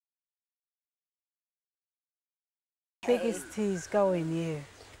Biggest tease going, you.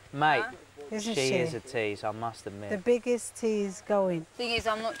 Mate, Isn't she is a tease, I must admit. The biggest tease going. Thing is,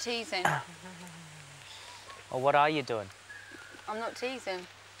 I'm not teasing. Well, what are you doing? I'm not teasing.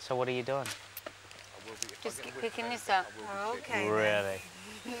 So what are you doing? Just picking this up. Oh, okay. Really?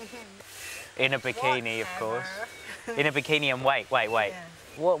 In a bikini, of course. In a bikini and wait. Yeah.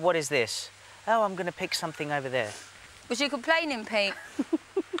 What is this? Oh, I'm going to pick something over there. Was you complaining, Pete?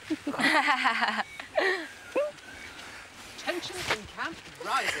 Tensions in camp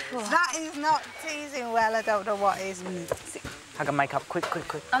rising. That is not teasing well, I don't know what is. I can make up quick.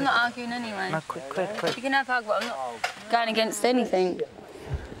 I'm not arguing anyway. No, quick. You can have a hug, but I'm not going against anything.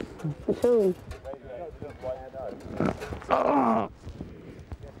 At all.